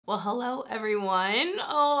Well, hello everyone.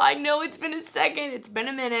 Oh, I know it's been a second. It's been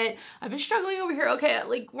a minute. I've been struggling over here. Okay,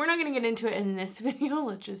 like we're not gonna get into it in this video,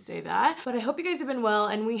 let's just say that. But I hope you guys have been well,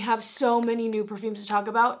 and we have so many new perfumes to talk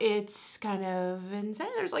about. It's kind of insane.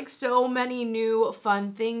 There's like so many new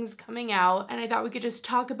fun things coming out, and I thought we could just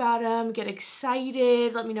talk about them, get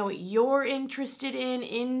excited, let me know what you're interested in,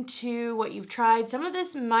 into what you've tried. Some of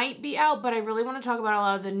this might be out, but I really want to talk about a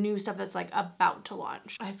lot of the new stuff that's like about to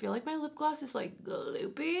launch. I feel like my lip gloss is like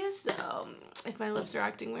gloopy. So if my lips are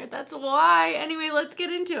acting weird, that's why. Anyway, let's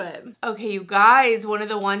get into it. Okay, you guys, one of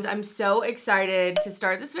the ones I'm so excited to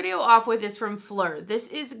start this video off with is from Phlur. This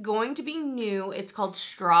is going to be new. It's called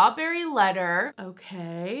Strawberry Letter.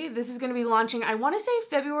 Okay, this is going to be launching, I want to say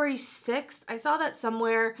February 6th. I saw that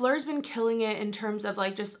somewhere. Phlur's been killing it in terms of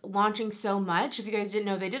like just launching so much. If you guys didn't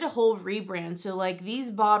know, they did a whole rebrand. So like these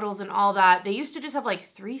bottles and all that, they used to just have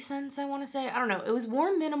like 3 scents, I want to say. I don't know. It was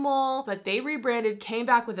more minimal, but they rebranded, came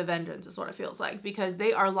back with a vengeance is what it feels like, because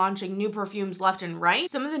they are launching new perfumes left and right.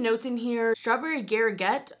 Some of the notes in here, Strawberry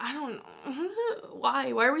Gariguette, I don't know.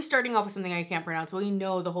 Why are we starting off with something I can't pronounce? Well, you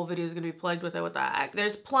know the whole video is going to be plagued with it. What the heck?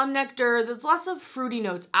 There's plum nectar. There's lots of fruity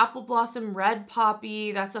notes. Apple blossom, red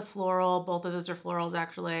poppy. That's a floral. Both of those are florals,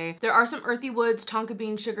 actually. There are some earthy woods, tonka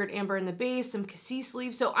bean, sugared amber in the base, some cassis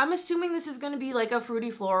leaves. So I'm assuming this is going to be like a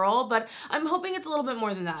fruity floral, but I'm hoping it's a little bit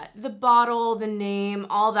more than that. The bottle, the name,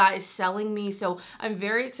 all that is selling me. So I'm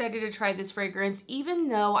very excited to try this fragrance, even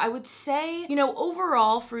though I would say, you know,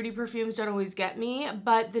 overall fruity perfumes don't always get me,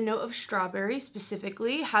 but the note of strawberry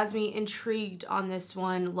specifically has me intrigued on this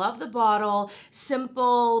one. Love the bottle,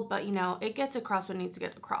 simple, but you know, it gets across what it needs to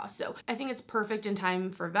get across. So I think it's perfect in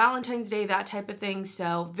time for Valentine's Day, that type of thing.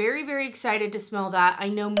 So very, very excited to smell that. I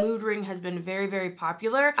know Mood Ring has been very, very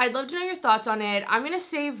popular. I'd love to know your thoughts on it. I'm gonna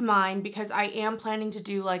save mine because I am planning to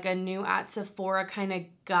do like a new at Sephora kind of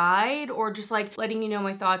guide, or just like letting you know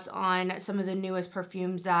my thoughts on some of the newest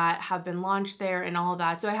perfumes that have been launched there and all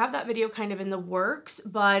that. So I have that video kind of in the works,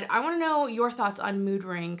 but I want to know your thoughts on Mood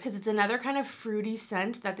Ring because it's another kind of fruity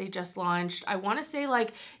scent that they just launched. I want to say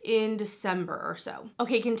like in December or so.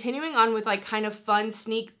 Okay, continuing on with like kind of fun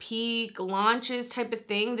sneak peek launches type of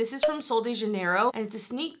thing. This is from Sol de Janeiro, and it's a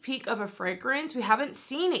sneak peek of a fragrance. We haven't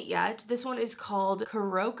seen it yet. This one is called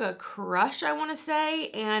Carioca Crush, I want to say,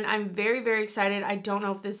 and I'm very, very excited. I don't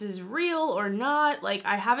know if this is real or not. Like,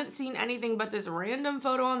 I haven't seen anything but this random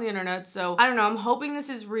photo on the internet, so I don't know. I'm hoping this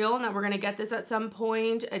is real and that we're gonna get this at some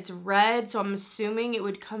point. It's red, so I'm assuming it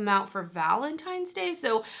would come out for Valentine's Day,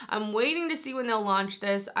 so I'm waiting to see when they'll launch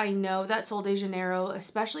this. I know that Sol de Janeiro,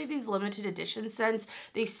 especially these limited edition scents,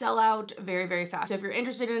 they sell out very, very fast. So if you're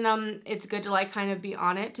interested in them, it's good to like kind of be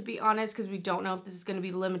on it, to be honest, because we don't know if this is going to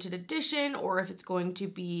be limited edition or if it's going to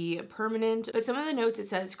be permanent. But some of the notes, it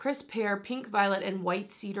says crisp pear, pink violet, and white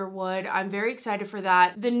cedar wood. I'm very excited for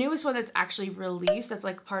that. The newest one that's actually released, that's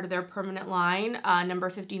like part of their permanent line, number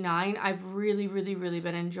 59, I've really, really, really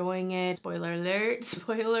been enjoying it. Spoiler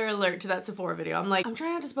alert to that Sephora video. I'm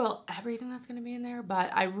trying not to spoil everything that's gonna be in there, but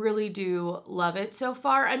I really do love it so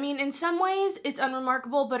far. I mean, in some ways it's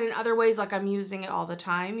unremarkable, but in other ways, like I'm using it all the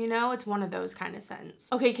time, you know? It's one of those kind of scents.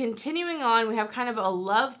 Okay, continuing on, we have kind of a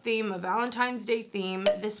love theme, a Valentine's Day theme.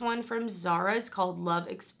 This one from Zara is called Love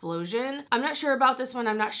Explosion. I'm not sure about this one.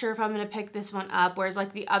 I'm not sure if I'm gonna pick this one up, whereas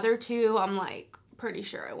like the other two, I'm like pretty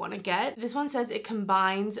sure I want to get. This one says it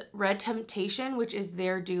combines Red Temptation, which is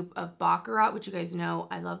their dupe of Baccarat, which you guys know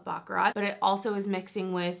I love Baccarat, but it also is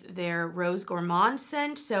mixing with their Rose Gourmand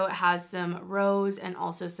scent, so it has some rose and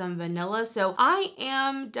also some vanilla. So I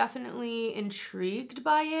am definitely intrigued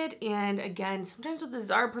by it, and again, sometimes with the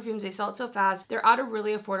Zara perfumes, they sell it so fast. They're at a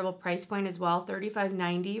really affordable price point as well,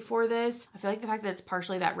 $35.90 for this. I feel like the fact that it's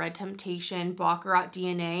partially that Red Temptation Baccarat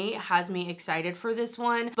DNA has me excited for this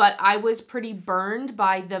one, but I was pretty burned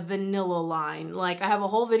by the vanilla line. Like, I have a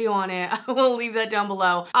whole video on it. I will leave that down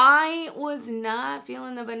below. I was not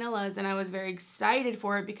feeling the vanillas, and I was very excited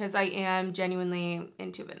for it because I am genuinely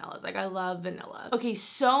into vanillas. Like, I love vanilla. Okay,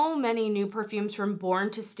 so many new perfumes from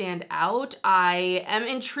Born to Stand Out. I am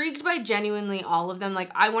intrigued by genuinely all of them.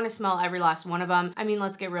 Like, I want to smell every last one of them. I mean,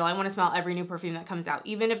 let's get real. I want to smell every new perfume that comes out.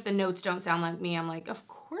 Even if the notes don't sound like me, I'm like, of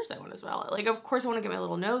course I want to smell it. Like, of course I want to get my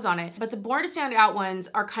little nose on it. But the Born to Stand Out ones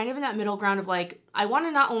are kind of in that middle ground of like, I want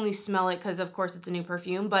to not only smell it because of course it's a new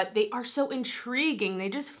perfume, but they are so intriguing. They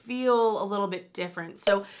just feel a little bit different.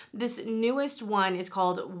 So this newest one is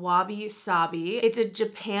called Wabi Sabi. It's a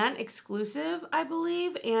Japan exclusive, I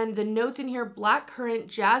believe. And the notes in here, blackcurrant,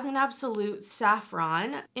 jasmine absolute,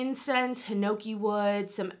 saffron, incense, hinoki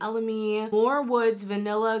wood, some elemi, more woods,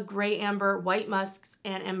 vanilla, gray amber, white musks,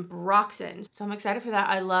 and ambroxan. So I'm excited for that.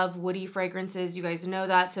 I love woody fragrances. You guys know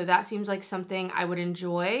that. So that seems like something I would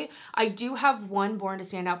enjoy. I do have one Born to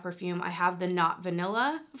Stand Out perfume. I have the Not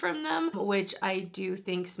Vanilla from them, which I do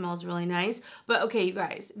think smells really nice. But okay, you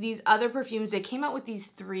guys, these other perfumes, they came out with these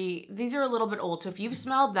 3. These are a little bit old. So if you've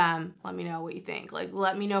smelled them, let me know what you think. Like,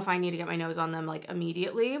 let me know if I need to get my nose on them like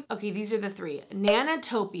immediately. Okay, these are the 3.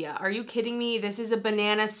 Nanatopia. Are you kidding me? This is a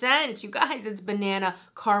banana scent. You guys, it's banana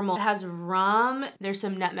caramel. It has rum. There's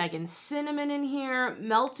some nutmeg and cinnamon in here.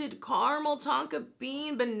 Melted caramel, tonka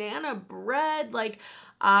bean, banana bread. Like,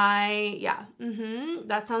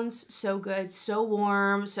 that sounds so good, so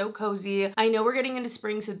warm, so cozy. I know we're getting into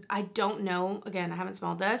spring, so I don't know. Again, I haven't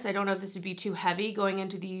smelled this. I don't know if this would be too heavy going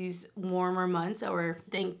into these warmer months that we're,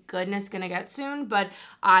 thank goodness, gonna get soon, but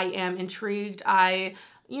I am intrigued.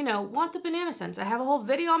 You know, want the banana scents. I have a whole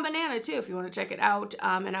video on banana too if you want to check it out.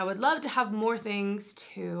 And I would love to have more things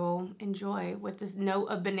to enjoy with this note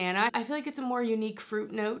of banana. I feel like it's a more unique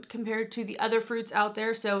fruit note compared to the other fruits out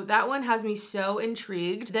there. So that one has me so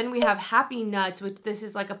intrigued. Then we have Happy Nuts, which this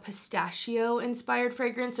is like a pistachio inspired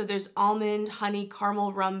fragrance. So there's almond, honey,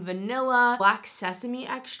 caramel, rum, vanilla, black sesame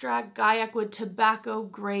extract, gaiac wood, tobacco,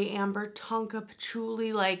 gray amber, tonka,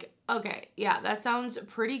 patchouli, like, okay, yeah, that sounds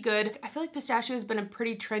pretty good. I feel like pistachio has been a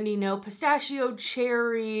pretty trendy note. Pistachio,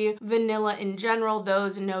 cherry, vanilla in general,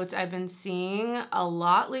 those notes I've been seeing a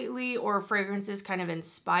lot lately, or fragrances kind of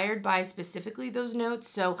inspired by specifically those notes.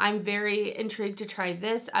 So I'm very intrigued to try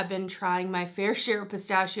this. I've been trying my fair share of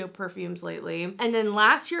pistachio perfumes lately. And then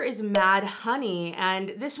last year is Mad Honey,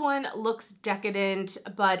 and this one looks decadent,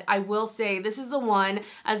 but I will say this is the one,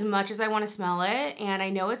 as much as I want to smell it, and I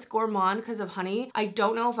know it's gourmand because of honey, I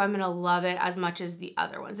don't know if I'm gonna love it as much as the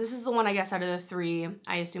other ones. This is the one, I guess, out of the 3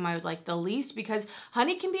 I assume I would like the least, because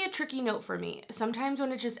honey can be a tricky note for me. Sometimes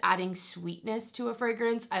when it's just adding sweetness to a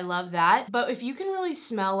fragrance, I love that. But if you can really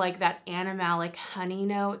smell like that animalic honey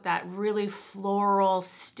note, that really floral,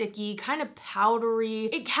 sticky, kind of powdery,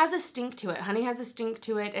 it has a stink to it. Honey has a stink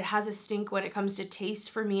to it. It has a stink when it comes to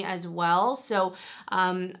taste for me as well. So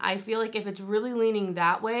I feel like if it's really leaning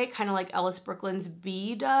that way, kind of like Ellis Brooklyn's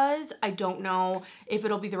Bee does, I don't know if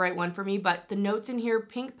it'll be the right one for me, but the notes in here: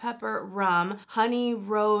 pink pepper, rum, honey,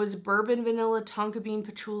 rose, bourbon, vanilla, tonka bean,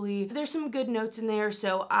 patchouli. There's some good notes in there,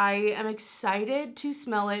 so I am excited to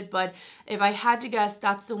smell it, but if I had to guess,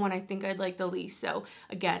 that's the one I think I'd like the least. So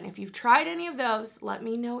again, if you've tried any of those, let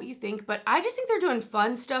me know what you think, but I just think they're doing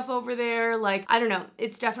fun stuff over there. Like, I don't know,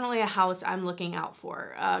 it's definitely a house I'm looking out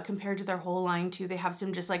for compared to their whole line too. They have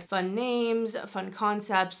some just like fun names, fun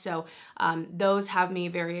concepts, so those have me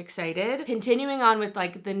very excited. Continuing on with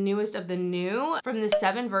like the newest of the new, from the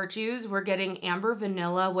 7 Virtues, we're getting Amber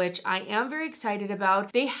Vanilla, which I am very excited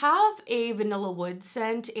about. They have a vanilla wood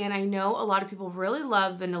scent, and I know a lot of people really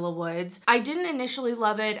love vanilla woods. I didn't initially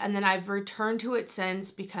love it, and then I've returned to it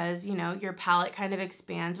since because, you know, your palette kind of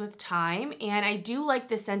expands with time, and I do like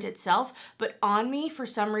the scent itself, but on me, for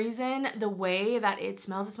some reason, the way that it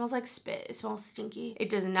smells like spit. It smells stinky. It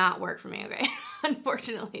does not work for me, okay?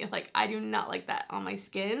 Unfortunately, like, I do not like that on my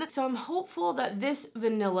skin. So I'm hopeful that this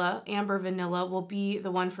vanilla, Amber Vanilla, will be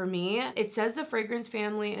the one for me. It says the fragrance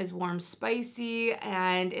family is warm spicy,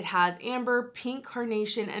 and it has amber, pink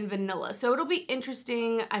carnation, and vanilla. So it'll be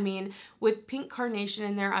interesting. I mean, with pink carnation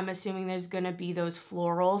in there, I'm assuming there's gonna be those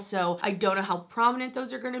florals. So I don't know how prominent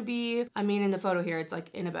those are gonna be. I mean, in the photo here, it's like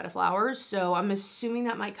in a bed of flowers. So I'm assuming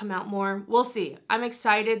that might come out more. We'll see. I'm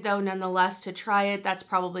excited though, nonetheless, to try it. That's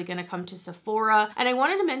probably gonna come to Sephora. And I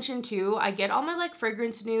wanted to mention too, I get all my like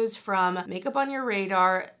fragrance news from Makeup on Your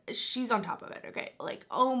Radar. She's on top of it, okay? Like,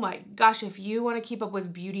 oh my gosh, if you want to keep up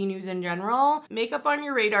with beauty news in general, Makeup on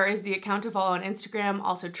Your Radar is the account to follow on Instagram,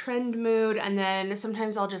 also Trend Mood, and then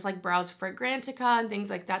sometimes I'll just like browse Fragrantica and things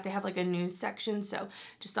like that. They have like a news section, so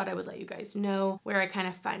just thought I would let you guys know where I kind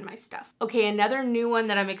of find my stuff. Okay, another new one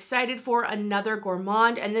that I'm excited for, another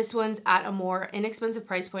Gourmand, and this one's at a more inexpensive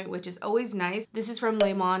price point, which is always nice. This is from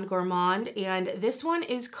Le Monde Gourmand, and this one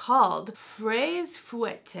is called Fraise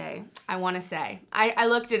Fouettee, I want to say. I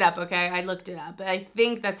looked it up, okay? I looked it up. I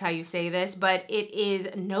think that's how you say this, but it is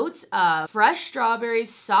notes of fresh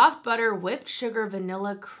strawberries, soft butter, whipped sugar,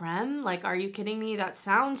 vanilla creme. Like, are you kidding me? That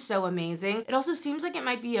sounds so amazing. It also seems like it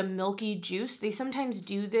might be a milky juice. They sometimes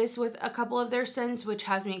do this with a couple of their scents, which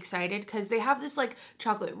has me excited because they have this like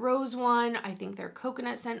chocolate rose one. I think their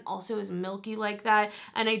coconut scent also is milky like that,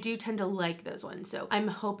 and I do tend to like those ones. So I'm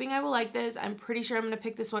hoping I will like this. I'm pretty sure I'm gonna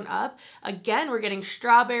pick this one up. Again, we're getting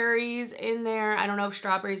strawberries in there. I don't know if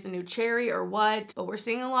strawberries strawberry is the new cherry or what, but we're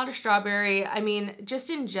seeing a lot of strawberry. I mean,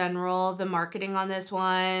 just in general, the marketing on this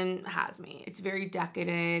one has me. It's very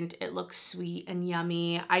decadent. It looks sweet and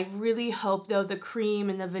yummy. I really hope though the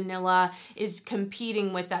cream and the vanilla is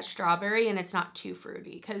competing with that strawberry and it's not too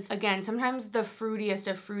fruity, because again, sometimes the fruitiest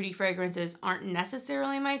of fruity fragrances aren't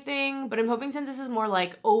necessarily my thing, but I'm hoping since this is more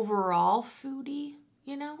like overall foodie,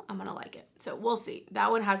 you know, I'm gonna like it. So we'll see. That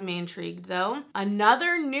one has me intrigued though.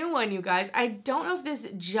 Another new one, you guys. I don't know if this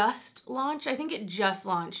just launched. I think it just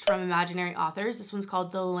launched from Imaginary Authors. This one's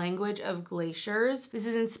called The Language of Glaciers. This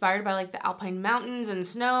is inspired by like the Alpine mountains and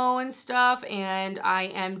snow and stuff. And I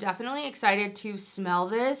am definitely excited to smell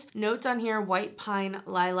this. Notes on here: white pine,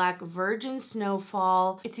 lilac, virgin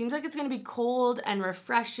snowfall. It seems like it's gonna be cold and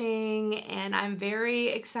refreshing, and I'm very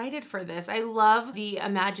excited for this. I love the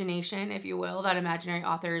imagination, if you will, that Imaginary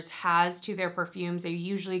Authors has to their perfumes. They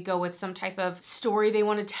usually go with some type of story they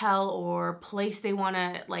want to tell or place they want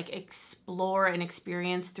to like explore and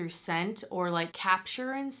experience through scent, or like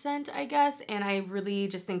capture in scent, I guess. And I really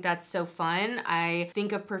just think that's so fun. I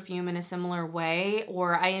think of perfume in a similar way,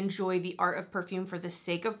 or I enjoy the art of perfume for the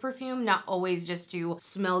sake of perfume, not always just to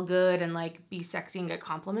smell good and like be sexy and get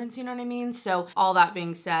compliments, you know what I mean? So all that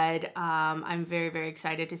being said, I'm very, very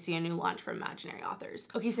excited to see a new launch from Imaginary Authors.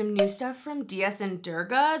 Okay, some new stuff from DS and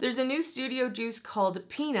Durga. There's a new studio juice called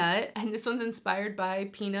Peanut, and this one's inspired by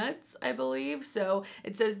peanuts, I believe. So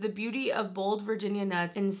it says the beauty of bold Virginia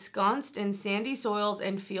nuts ensconced in sandy soils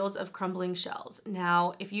and fields of crumbling shells.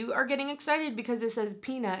 Now, if you are getting excited because it says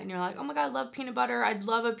peanut and you're like, oh my God, I love peanut butter. I'd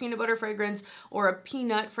love a peanut butter fragrance or a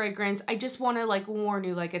peanut fragrance. I just want to like warn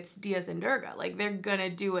you, like it's DS and Durga. Like they're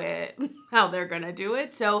gonna do it how they're gonna do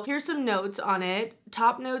it. So here's some notes on it.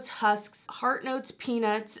 Top notes, husks, heart notes,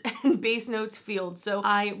 peanuts, and base notes, fields. So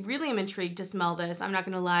I really am intrigued to smell this. I'm not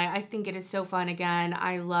gonna lie. I think it is so fun. Again,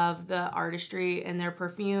 I love the artistry in their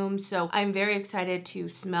perfumes. So I'm very excited to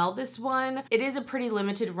smell this one. It is a pretty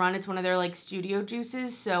limited run. It's one of their like studio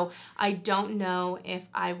juices. So I don't know if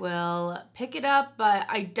I will pick it up, but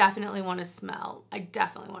I definitely want to smell. I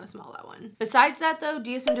definitely want to smell that one. Besides that though,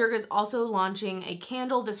 DS and Durga is also launching a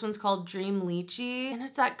candle. This one's called Dream Lychee, and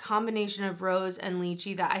it's that combination of rose and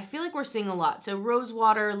lychee that I feel like we're seeing a lot. So rose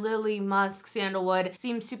water, lily, musk, sandalwood,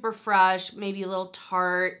 seems super fresh, maybe a little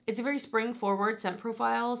tart. It's a very spring forward scent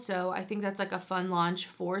profile, so I think that's like a fun launch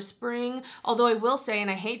for spring. Although I will say,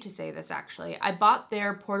 and I hate to say this actually, I bought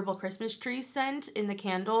their portable Christmas tree scent in the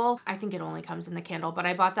candle. I think it only comes in the candle, but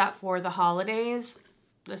I bought that for the holidays.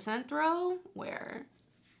 The scent throw, where?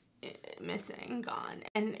 Missing, gone.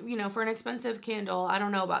 And you know, for an expensive candle, I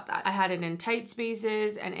don't know about that. I had it in tight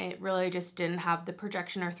spaces and it really just didn't have the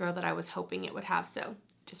projection or throw that I was hoping it would have, so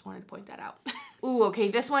just wanted to point that out. Ooh, okay,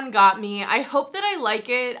 this one got me. I hope that I like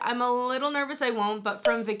it. I'm a little nervous I won't, but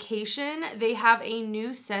from Vacation, they have a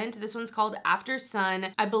new scent. This one's called After Sun.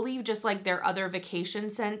 I believe just like their other Vacation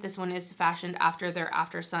scent, this one is fashioned after their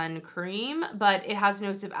After Sun cream, but it has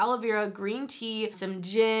notes of aloe vera, green tea, some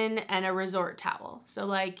gin, and a resort towel. So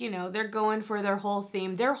like, you know, they're going for their whole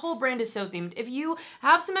theme. Their whole brand is so themed. If you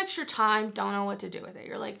have some extra time, don't know what to do with it,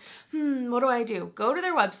 you're like, what do I do? Go to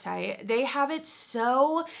their website. They have it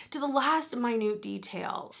so to the last minute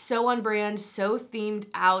detail. So on brand, so themed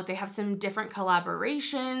out. They have some different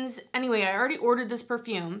collaborations. Anyway, I already ordered this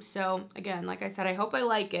perfume. So again, like I said, I hope I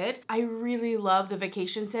like it. I really love the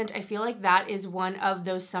Vacation scent. I feel like that is one of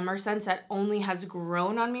those summer scents that only has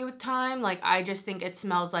grown on me with time. Like I just think it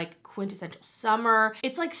smells like quintessential summer.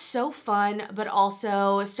 It's like so fun, but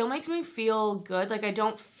also still makes me feel good. Like I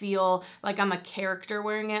don't feel like I'm a character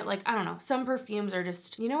wearing it. Like, I don't know. Some perfumes are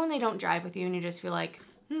just, you know, when they don't drive with you and you just feel like,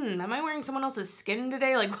 am I wearing someone else's skin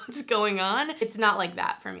today? Like what's going on? It's not like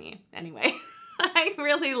that for me anyway. I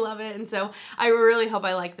really love it, and so I really hope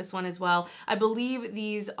I like this one as well. I believe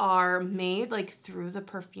these are made like through the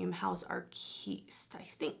Perfume House Artiste. I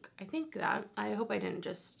think that. I hope I didn't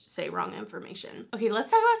just say wrong information. Okay, let's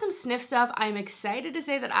talk about some Snif stuff. I'm excited to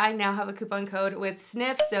say that I now have a coupon code with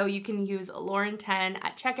Snif, so you can use Lauren10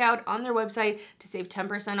 at checkout on their website to save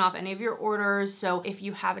 10% off any of your orders. So if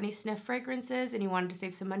you have any Snif fragrances and you wanted to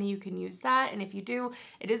save some money, you can use that. And if you do,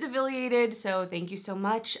 it is affiliated, so thank you so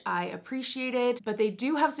much. I appreciate it. But they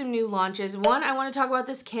do have some new launches. One, I want to talk about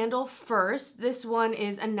this candle first. This one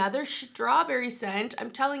is another strawberry scent. I'm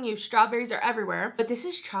telling you, strawberries are everywhere, but this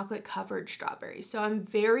is chocolate covered strawberries. So I'm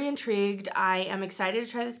very intrigued. I am excited to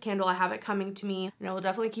try this candle. I have it coming to me and I will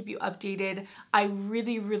definitely keep you updated. I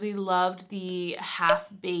really, really loved the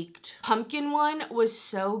half-baked pumpkin one. It was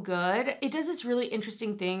so good. It does this really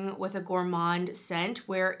interesting thing with a Gourmand scent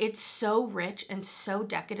where it's so rich and so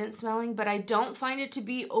decadent smelling, but I don't find it to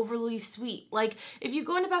be overly sweet. Like if you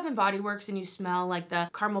go into Bath and Body Works and you smell like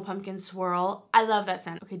the caramel pumpkin swirl, I love that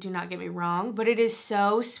scent. Okay, do not get me wrong, but it is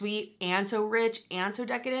so sweet and so rich and so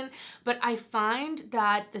decadent. But I find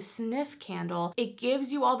that the Snif candle, it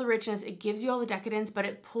gives you all the richness, it gives you all the decadence, but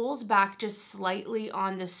it pulls back just slightly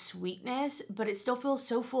on the sweetness, but it still feels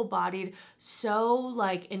so full-bodied, so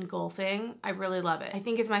like engulfing. I really love it. I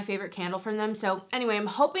think it's my favorite candle from them. So anyway, I'm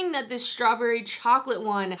hoping that this strawberry chocolate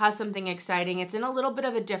one has something exciting. It's in a little bit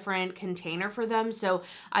of a different container for them, so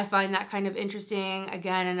I find that kind of interesting.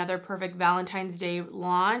 Again, another perfect Valentine's Day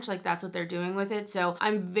launch, like that's what they're doing with it. So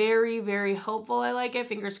I'm very, very hopeful I like it.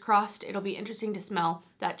 Fingers crossed. It'll be interesting to smell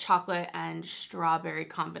that chocolate and strawberry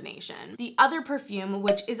combination. The other perfume,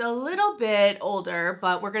 which is a little bit older,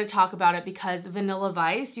 but we're gonna talk about it because Vanilla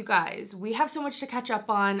Vice, you guys, we have so much to catch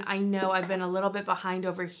up on. I know I've been a little bit behind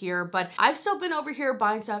over here, but I've still been over here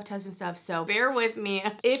buying stuff, testing stuff, so bear with me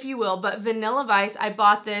if you will. But Vanilla Vice, I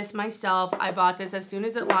bought this myself. I bought this as soon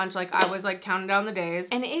as it launched. Like I was like counting down the days,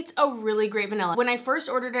 and it's a really great vanilla. When I first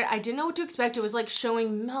ordered it, I didn't know what to expect. It was like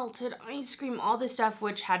showing melted ice cream, all this stuff,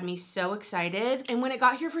 which had me so excited. And when it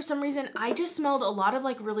got here, for some reason, I just smelled a lot of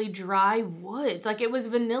like really dry woods. Like it was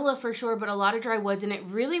vanilla for sure, but a lot of dry woods, and it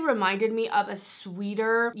really reminded me of a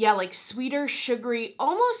sweeter, yeah, like sweeter, sugary,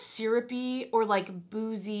 almost syrupy or like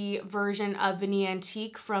boozy version of Vanilla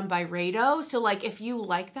Antique from Byredo. So like if you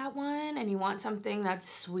like that one and you want something that's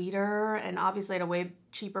sweeter and obviously at a way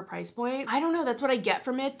cheaper price point, I don't know, that's what I get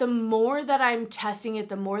from it. The more that I'm testing it,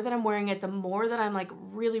 the more that I'm wearing it, the more that I'm like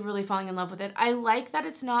really, really falling in love with it. I like that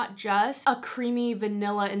it's not just a creamy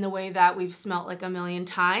vanilla in the way that we've smelt like a million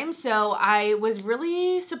times. So I was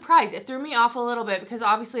really surprised. It threw me off a little bit because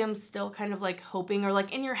obviously I'm still kind of like hoping, or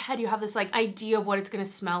like in your head you have this like idea of what it's gonna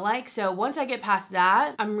smell like. So once I get past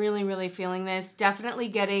that, I'm really, really feeling this. Definitely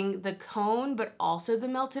getting the cone, but also the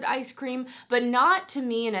melted ice cream, but not to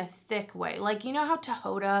me in a thick way. Like, you know how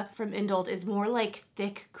Tahota from Indult is more like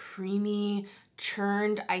thick, creamy,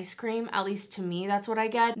 churned ice cream? At least to me, that's what I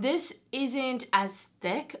get. This isn't as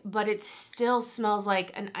thick, but it still smells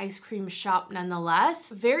like an ice cream shop nonetheless.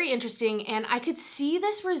 Very interesting, and I could see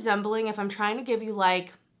this resembling, if I'm trying to give you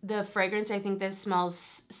like the fragrance I think this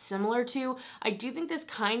smells similar to, I do think this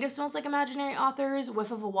kind of smells like Imaginary Authors, Whiff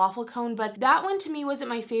of a Waffle Cone, but that one to me wasn't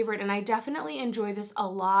my favorite, and I definitely enjoy this a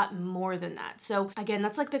lot more than that. So again,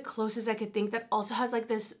 that's like the closest I could think that also has like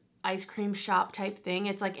this ice cream shop type thing.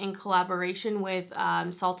 It's like in collaboration with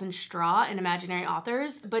Salt and Straw and Imaginary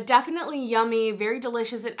Authors, but definitely yummy, very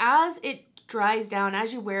delicious. And as it dries down,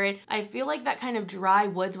 as you wear it, I feel like that kind of dry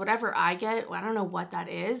woods, whatever I get, I don't know what that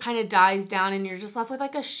is, kind of dies down and you're just left with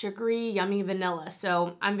like a sugary, yummy vanilla.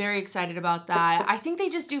 So I'm very excited about that. I think they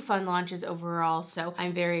just do fun launches overall, so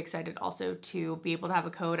I'm very excited also to be able to have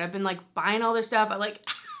a code. I've been like buying all their stuff. I like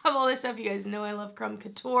have all this stuff. You guys know I love Crumb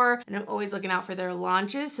Couture, and I'm always looking out for their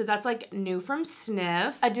launches. So that's like new from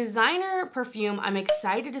Snif. A designer perfume I'm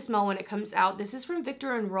excited to smell when it comes out. This is from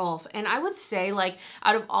Viktor and Rolf, and I would say like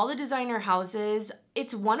out of all the designer houses,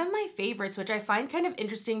 it's one of my favorites, which I find kind of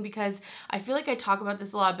interesting because I feel like I talk about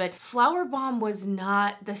this a lot, but Flowerbomb was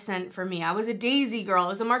not the scent for me. I was a Daisy girl. I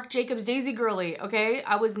was a Marc Jacobs Daisy girly, okay?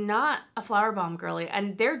 I was not a Flowerbomb girly,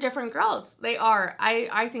 and they're different girls. They are.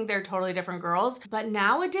 I think they're totally different girls, but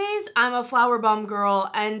nowadays I'm a Flowerbomb girl,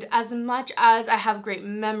 and as much as I have great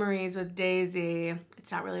memories with Daisy,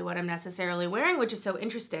 it's not really what I'm necessarily wearing, which is so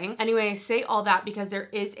interesting. Anyway, I say all that because there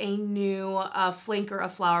is a new flanker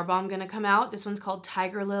of Flowerbomb gonna come out. This one's called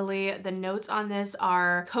Tiger Lily. The notes on this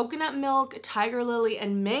are coconut milk, tiger lily,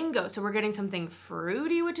 and mango. So we're getting something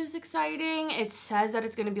fruity, which is exciting. It says that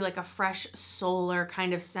it's gonna be like a fresh solar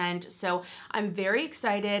kind of scent. So I'm very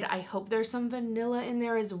excited. I hope there's some vanilla in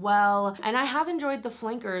there as well. And I have enjoyed the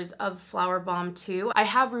flankers of Flowerbomb too. I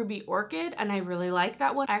have Ruby Orchid, and I really like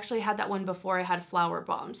that one. I actually had that one before I had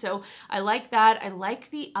Flowerbomb. So I like that. I like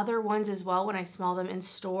the other ones as well when I smell them in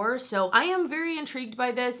store. So I am very intrigued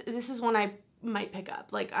by this. This is one I might pick up.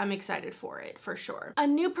 Like, I'm excited for it for sure. A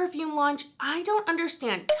new perfume launch. I don't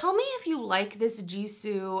understand. Tell me if you like this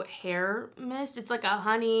Gisou hair mist. It's like a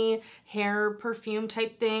honey hair perfume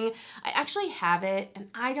type thing. I actually have it and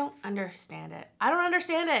I don't understand it. I don't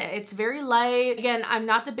understand it. It's very light. Again, I'm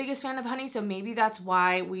not the biggest fan of honey, so maybe that's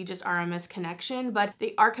why we just are a misconnection, but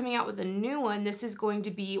they are coming out with a new one. This is going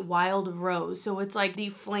to be Wild Rose. So it's like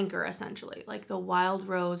the flanker essentially, like the Wild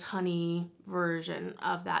Rose honey version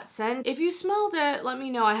of that scent. If you smell smelled it, let me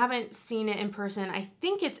know. I haven't seen it in person. I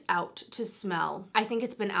think it's out to smell. I think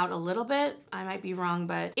it's been out a little bit. I might be wrong,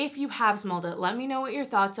 but if you have smelled it, let me know what your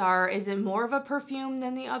thoughts are. Is it more of a perfume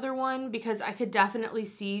than the other one? Because I could definitely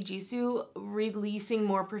see Gisou releasing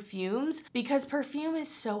more perfumes because perfume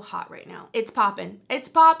is so hot right now. It's popping. It's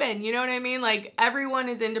popping. You know what I mean? Like everyone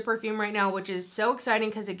is into perfume right now, which is so exciting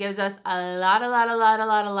because it gives us a lot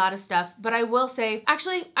of stuff. But I will say,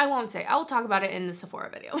 actually, I won't say. I will talk about it in the Sephora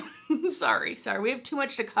video. Sorry. We have too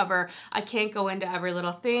much to cover. I can't go into every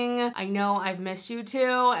little thing. I know I've missed you too,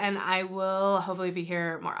 and I will hopefully be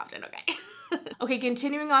here more often, okay? Okay,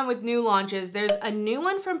 continuing on with new launches, there's a new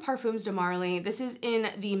one from Parfums de Marly. This is in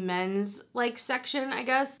the men's like section, I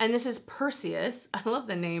guess. And this is Perseus. I love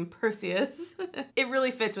the name Perseus. It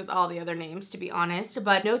really fits with all the other names, to be honest.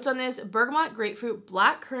 But notes on this: bergamot, grapefruit,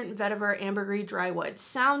 black currant, vetiver, ambergris, drywood.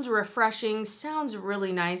 Sounds refreshing, sounds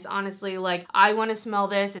really nice. Honestly, like I want to smell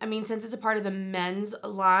this. I mean, since it's a part of the men's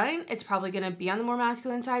line, it's probably gonna be on the more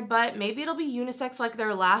masculine side, but maybe it'll be unisex like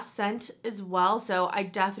their last scent as well. So I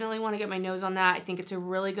definitely want to get my nose on that. I think it's a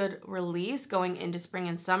really good release going into spring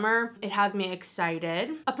and summer. It has me excited.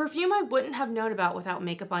 A perfume I wouldn't have known about without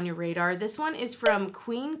makeup on your radar. This one is from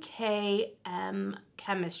QKMC.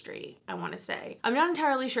 Chemistry, I want to say. I'm not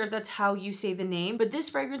entirely sure if that's how you say the name, but this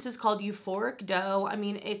fragrance is called Euphoric Dough. I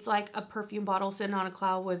mean, it's like a perfume bottle sitting on a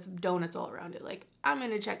cloud with donuts all around it. Like, I'm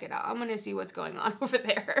gonna check it out. I'm gonna see what's going on over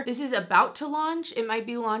there. This is about to launch. It might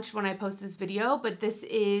be launched when I post this video, but this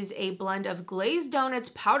is a blend of glazed donuts,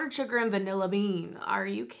 powdered sugar, and vanilla bean. Are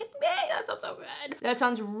you kidding me? That sounds so good. That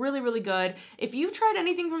sounds really good. If you've tried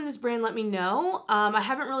anything from this brand, let me know. I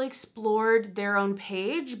haven't really explored their own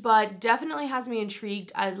page, but definitely has me intrigued.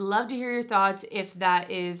 I'd love to hear your thoughts if that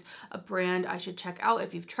is a brand I should check out.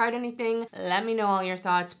 If you've tried anything, let me know all your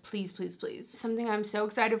thoughts, please. Something I'm so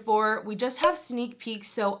excited for. We just have sneak peeks,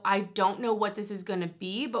 so I don't know what this is gonna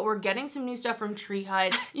be, but we're getting some new stuff from Tree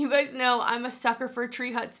Hut. You guys know I'm a sucker for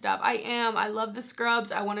Tree Hut stuff. I am. I love the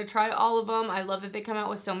scrubs. I want to try all of them. I love that they come out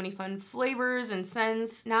with so many fun flavors and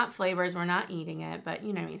scents. Not flavors, we're not eating it, but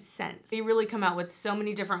you know what I mean, scents. They really come out with so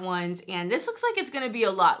many different ones, and this looks like it's gonna be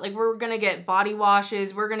a lot. Like we're gonna get body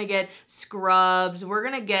washes, we're gonna get scrubs, we're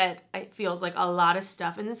gonna get, it feels like a lot of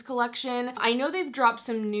stuff in this collection. I know they've dropped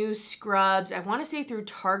some new scrubs. I want to say through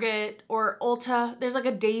Target or Ulta. There's like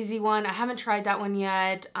a daisy one. I haven't tried that one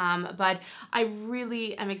yet, but I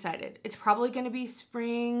really am excited. It's probably gonna be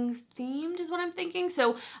spring themed is what I'm thinking.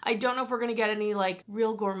 So I don't know if we're gonna get any like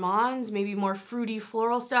real gourmands, maybe more fruity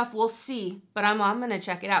floral stuff. We'll see, but I'm gonna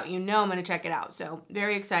check it out. You know I'm gonna check it out. So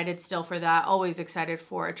very excited still for that. Always excited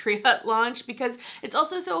for a Tree Hut launch because it's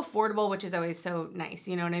also so affordable, which is always so nice.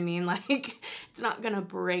 You know what I mean? Like it's not gonna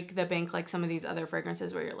break the bank like some of these other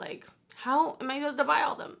fragrances where you're like, how am I supposed to buy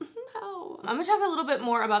all them? How? I'm gonna talk a little bit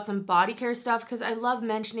more about some body care stuff because I love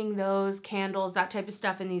mentioning those, candles, that type of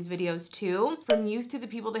stuff in these videos too. From Youth to the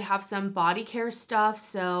People, they have some body care stuff.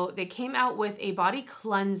 So they came out with a body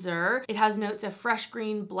cleanser. It has notes of fresh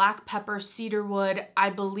green, black pepper, cedarwood. I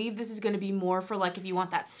believe this is gonna be more for like if you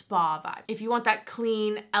want that spa vibe. If you want that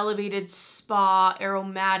clean, elevated spa,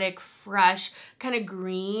 aromatic, fresh, kind of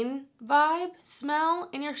green vibe smell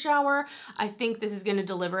in your shower, I think this is gonna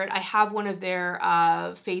deliver it. I have one of their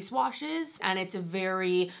face washes and it's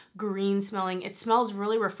very green smelling. It smells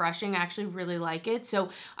really refreshing. I actually really like it. So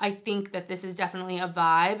I think that this is definitely a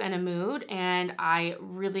vibe and a mood, and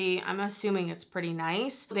I'm assuming it's pretty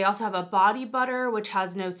nice. They also have a body butter, which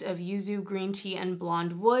has notes of yuzu, green tea, and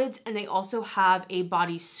blonde woods. And they also have a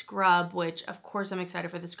body scrub, which of course I'm excited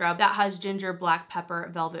for the scrub, that has ginger, black pepper,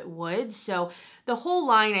 velvet woods. So the whole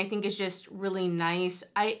line I think is just really nice.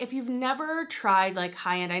 If you've never tried like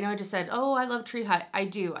high-end, I know I just said, oh, I love Tree Hut. I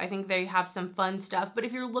do. I think they have some fun stuff. But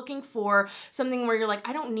if you're looking for something where you're like,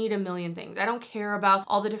 I don't need a million things. I don't care about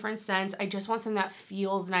all the different scents. I just want something that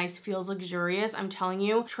feels nice, feels luxurious. I'm telling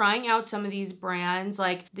you, trying out some of these brands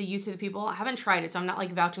like the Youth to the People, I haven't tried it, so I'm not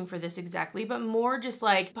like vouching for this exactly, but more just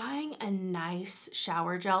like buying a nice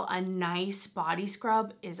shower gel, a nice body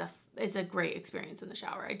scrub is a great experience in the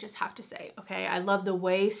shower. I just have to say, okay? I love the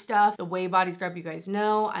Way stuff, the Way body scrub, you guys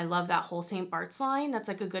know. I love that whole St. Bart's line. That's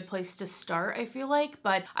like a good place to start, I feel like,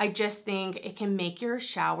 but I just think it can make your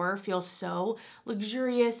shower feel so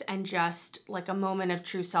luxurious and just like a moment of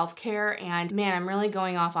true self-care. And man, I'm really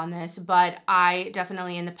going off on this, but I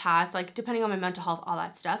definitely in the past, like depending on my mental health, all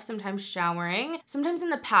that stuff, sometimes in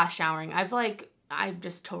the past showering, I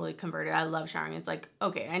just totally converted. I love showering. It's like,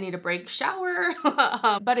 okay, I need a break, shower.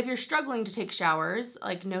 But if you're struggling to take showers,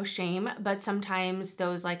 like no shame, but sometimes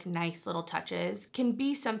those like nice little touches can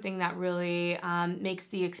be something that really makes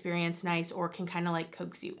the experience nice or can kind of like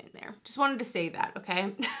coax you in there. Just wanted to say that,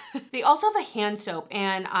 okay? They also have a hand soap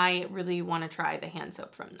and I really want to try the hand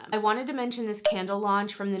soap from them. I wanted to mention this candle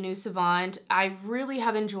launch from the new Savant. I really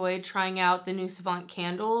have enjoyed trying out the new Savant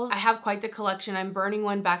candles. I have quite the collection. I'm burning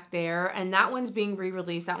one back there and that one's being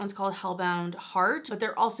re-released. That one's called Hellbound Heart, but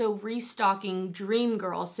they're also restocking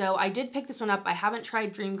Dreamgirl. So I did pick this one up. I haven't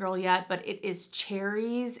tried Dreamgirl yet, but it is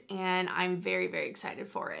cherries and I'm very, very excited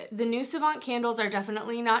for it. The new Savant candles are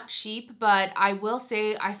definitely not cheap, but I will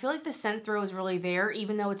say I feel like the scent throw is really there,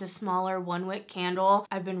 even though it's a smaller 1-wick candle.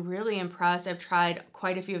 I've been really impressed. I've tried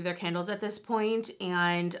quite a few of their candles at this point,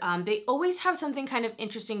 and they always have something kind of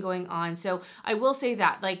interesting going on. So I will say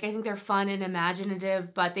that, like, I think they're fun and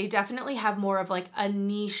imaginative, but they definitely have more of like a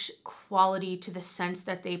niche quality to the scents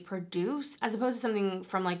that they produce, as opposed to something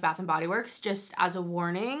from like Bath & Body Works, just as a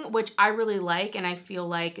warning, which I really like, and I feel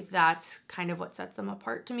like that's kind of what sets them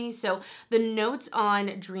apart to me. So the notes on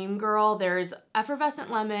Dreamgirl, there's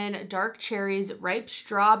effervescent lemon, dark cherries, ripe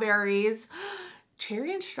strawberries,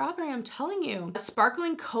 cherry and strawberry, I'm telling you. A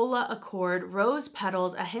sparkling cola accord, rose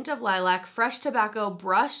petals, a hint of lilac, fresh tobacco,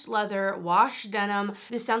 brushed leather, washed denim.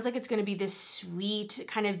 This sounds like it's gonna be this sweet,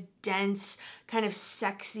 kind of dense, kind of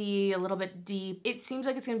sexy, a little bit deep. It seems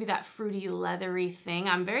like it's gonna be that fruity, leathery thing.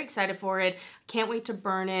 I'm very excited for it. Can't wait to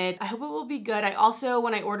burn it. I hope it will be good. I also,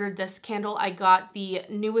 when I ordered this candle, I got the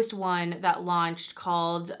newest one that launched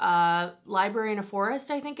called Library in a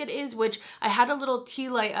Forest, I think it is, which I had a little tea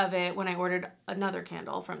light of it when I ordered another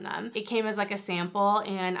candle from them. It came as like a sample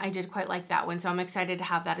and I did quite like that one, so I'm excited to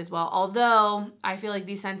have that as well. Although I feel like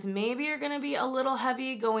these scents maybe are gonna be a little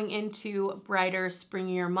heavy going into brighter,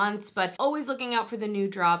 springier months, but always looking out for the new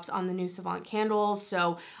drops on the new Savant candles.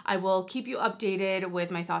 So I will keep you updated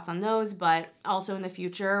with my thoughts on those, but also in the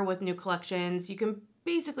future with new collections, you can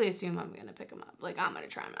basically assume I'm gonna pick them up. Like, I'm gonna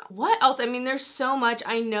try them out. What else? I mean, there's so much.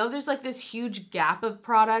 I know there's like this huge gap of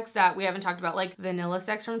products that we haven't talked about, like Vanilla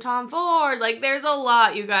Sex from Tom Ford. Like, there's a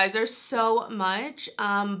lot, you guys. There's so much.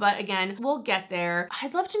 But again, we'll get there.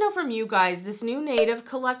 I'd love to know from you guys, this new Native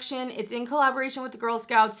collection, it's in collaboration with the Girl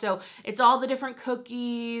Scouts, so it's all the different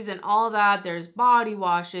cookies and all of that. There's body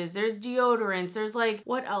washes, there's deodorants, there's like,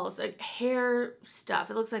 what else? Like hair stuff.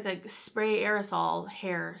 It looks like spray aerosol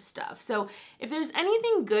hair stuff. So if there's anything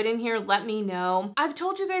good in here, let me know. I've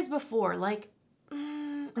told you guys before, like,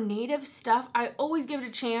 Native stuff, I always give it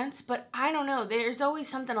a chance, but I don't know, there's always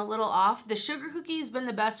something a little off. The sugar cookie has been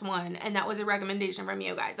the best one, and that was a recommendation from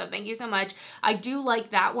you guys, so thank you so much. I do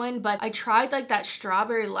like that one, but I tried like that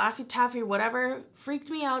strawberry Laffy Taffy or whatever, freaked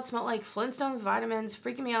me out, smelled like Flintstones vitamins,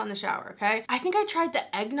 freaking me out in the shower, okay? I think I tried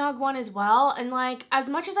the eggnog one as well, and like, as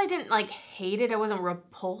much as I didn't like hate it, I wasn't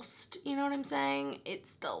repulsed, you know what I'm saying? It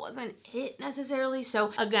still wasn't it necessarily.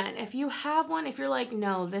 So again, if you have one, if you're like,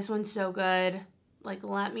 no, this one's so good, like,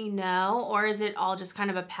 let me know. Or is it all just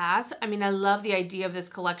kind of a pass? I mean, I love the idea of this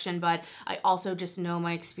collection, but I also just know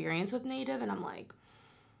my experience with Native, and I'm like,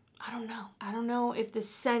 I don't know. I don't know if the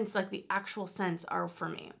scents, like the actual scents, are for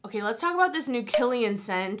me. Okay, let's talk about this new Kilian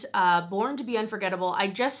scent, Born to be Unforgettable. I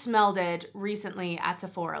just smelled it recently at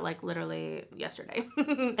Sephora, like literally yesterday.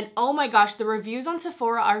 And oh my gosh, the reviews on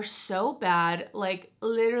Sephora are so bad. Like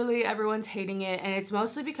literally everyone's hating it, and it's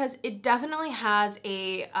mostly because it definitely has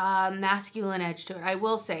a masculine edge to it, I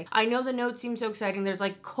will say. I know the notes seem so exciting. There's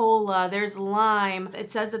like cola, there's lime.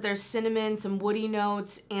 It says that there's cinnamon, some woody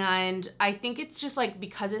notes, and I think it's just like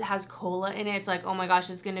because it has cola in it, it's like, oh my gosh,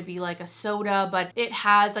 it's gonna be like a soda, but it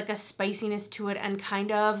has like a spiciness to it, and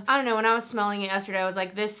kind of, I don't know, when I was smelling it yesterday, I was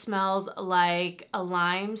like, this smells like a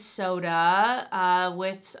lime soda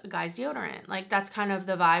with guy's deodorant. Like, that's kind of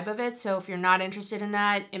the vibe of it. So if you're not interested in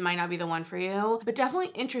that, it might not be the one for you, but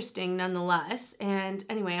definitely interesting nonetheless. And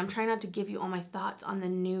anyway, I'm trying not to give you all my thoughts on the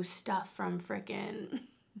new stuff from frickin'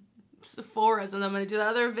 Sephora's, and I'm gonna do the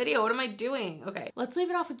other video. What am I doing? Okay, let's leave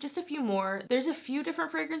it off with just a few more. There's a few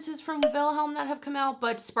different fragrances from Vilhelm that have come out,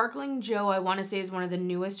 but Sparkling Jo, I want to say, is one of the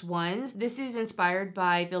newest ones. This is inspired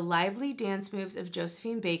by the lively dance moves of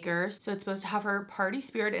Josephine Baker, so it's supposed to have her party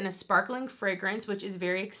spirit in a sparkling fragrance, which is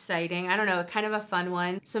very exciting. I don't know, kind of a fun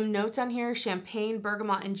one. Some notes on here: champagne,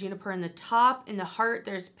 bergamot, and juniper in the top. In the heart,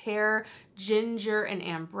 there's pear, ginger and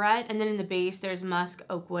ambrette. And then in the base, there's musk,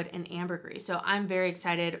 oakwood, and ambergris. So I'm very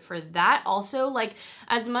excited for that. Also, like,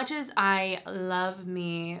 as much as I love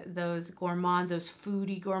me those gourmands, those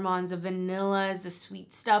foodie gourmands, the vanillas, the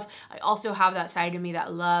sweet stuff, I also have that side of me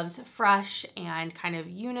that loves fresh and kind of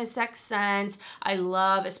unisex scents. I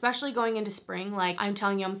love, especially going into spring, like I'm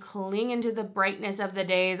telling you, I'm clinging to the brightness of the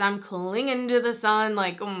days. I'm clinging to the sun.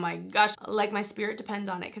 Like, oh my gosh, like my spirit depends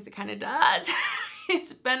on it, because it kind of does.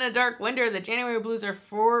 It's been a dark winter. The January blues are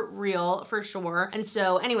for real, for sure. And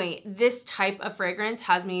so anyway, this type of fragrance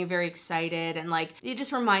has me very excited, and like, it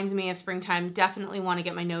just reminds me of springtime. Definitely want to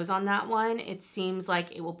get my nose on that one. It seems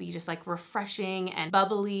like it will be just like refreshing and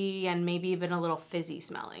bubbly and maybe even a little fizzy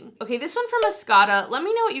smelling. Okay, this one from Escada. Let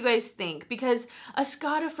me know what you guys think, because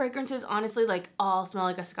Escada fragrances honestly like all smell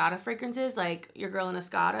like Escada fragrances, like your girl in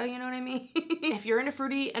Escada, you know what I mean? If you're into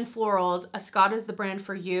fruity and florals, Escada is the brand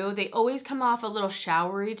for you. They always come off a little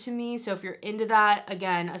showery to me, so if you're into that,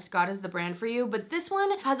 again, Escada is the brand for you. But this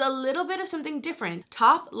one has a little bit of something different.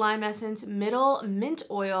 Top lime essence, middle mint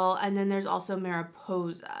oil, and then there's also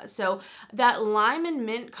mariposa. So that lime and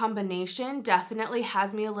mint combination definitely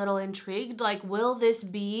has me a little intrigued. Like, will this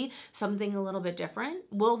be something a little bit different?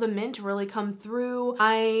 Will the mint really come through?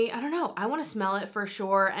 I don't know. I want to smell it for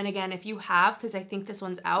sure. And again, if you have, because I think this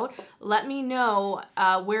one's out, let me know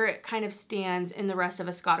where it kind of stands in the rest of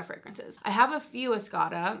Escada fragrances. I have a few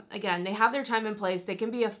Escada. Again, they have their time and place. They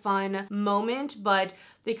can be a fun moment, but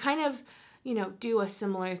they kind of, you know, do a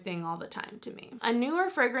similar thing all the time to me. A newer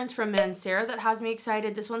fragrance from Mancera that has me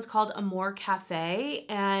excited. This one's called Amor Cafe,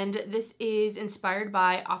 and this is inspired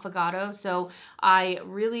by Affogato. So I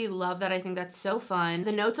really love that. I think that's so fun.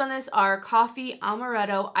 The notes on this are coffee,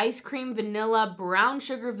 amaretto, ice cream, vanilla, brown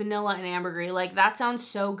sugar, vanilla, and ambergris. Like, that sounds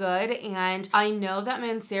so good. And I know that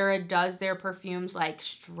Mancera does their perfumes like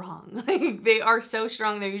strong. Like, they are so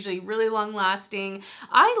strong. They're usually really long lasting.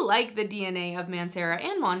 I like the DNA of Mancera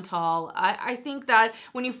and Montal. I think that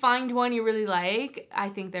when you find one you really like, I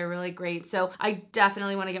think they're really great. So I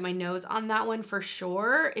definitely want to get my nose on that one for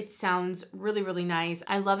sure. It sounds really, really nice.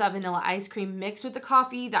 I love that vanilla ice cream mixed with the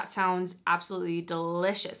coffee. That sounds absolutely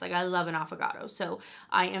delicious. Like, I love an affogato. So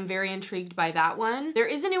I am very intrigued by that one. There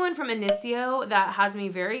is a new one from Initio that has me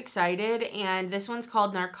very excited, and this one's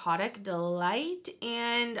called Narcotic Delight,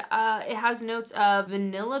 and it has notes of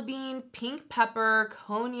vanilla bean, pink pepper,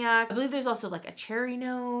 cognac. I believe there's also like a cherry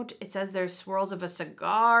note. It says there's swirls of a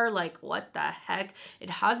cigar. Like, what the heck? It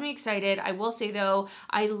has me excited. I will say though,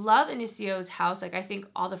 I love Inicio's house. Like, I think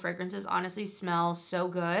all the fragrances honestly smell so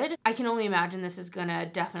good. I can only imagine this is gonna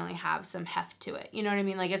definitely have some heft to it. You know what I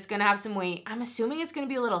mean? Like, it's gonna have some weight. I'm assuming it's gonna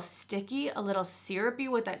be a little sticky, a little syrupy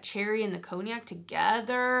with that cherry and the cognac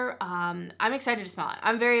together. I'm excited to smell it.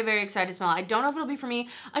 I'm very, very excited to smell it. I don't know if it'll be for me.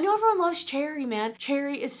 I know everyone loves cherry, man.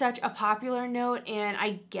 Cherry is such a popular note, and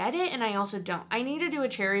I get it, and I also don't. I need to do a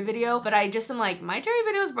cherry video, but I just am like, my cherry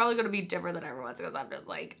video is probably gonna be different than everyone's, because I'm just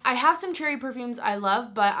like, I have some cherry perfumes I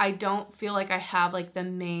love, but I don't feel like I have like the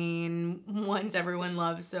main ones everyone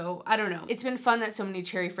loves. So I don't know. It's been fun that so many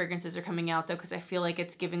cherry fragrances are coming out though, because I feel like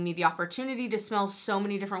it's giving me the opportunity to smell so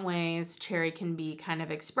many different ways cherry can be kind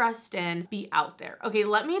of expressed and be out there. Okay,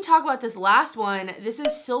 let me talk about this last one. This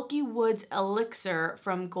is Silky Woods Elixir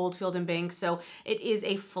from Goldfield and Banks. So it is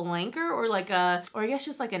a flanker, or like a, or I guess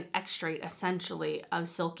just like an extrait essentially of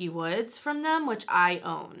Silky Woods from them, which I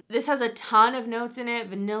own. This has a ton of notes in it: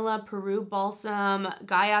 vanilla, Peru balsam,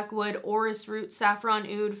 guaiac wood, orris root, saffron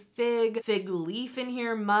oud, fig leaf in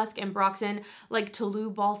here, musk, and ambroxan, like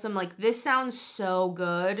Toulouse balsam. Like, this sounds so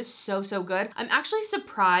good, so good. I'm actually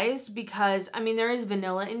surprised because, I mean, there is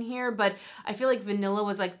vanilla in here, but I feel like vanilla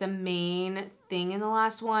was like the main thing in the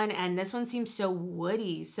last one, and this one seems so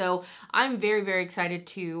woody. So I'm very, very excited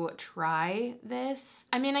to try this.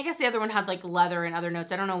 I mean, I guess the other one had like leather and other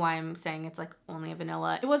notes. I don't know why I'm saying it's like only a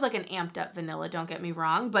vanilla. It was like an amped up vanilla, don't get me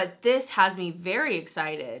wrong, but this has me very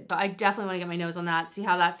excited. So I definitely want to get my nose on that, see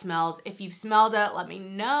how that smells. If you've smelled it, let me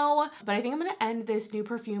know. But I think I'm gonna end this new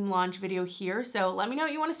perfume launch video here. So let me know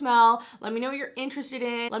what you want to smell. Let me know what you're interested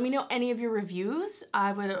in. Let me know any of your reviews.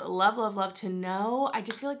 I would love to know. I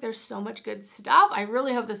just feel like there's so much good stuff. I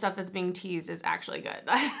really hope the stuff that's being teased is actually good.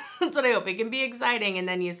 That's what I hope. It can be exciting and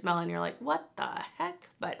then you smell it and you're like, what the heck?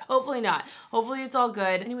 But hopefully not. Hopefully it's all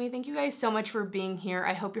good. Anyway, thank you guys so much for being here.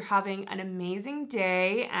 I hope you're having an amazing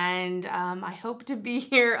day, and I hope to be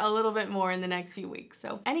here a little bit more in the next few weeks.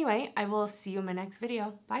 So anyway, I will see you in my next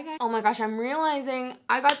video. Bye guys. Oh my gosh, I'm realizing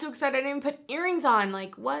I got so excited I didn't even put earrings on.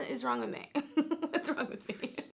 Like, what is wrong with me? What's wrong with me?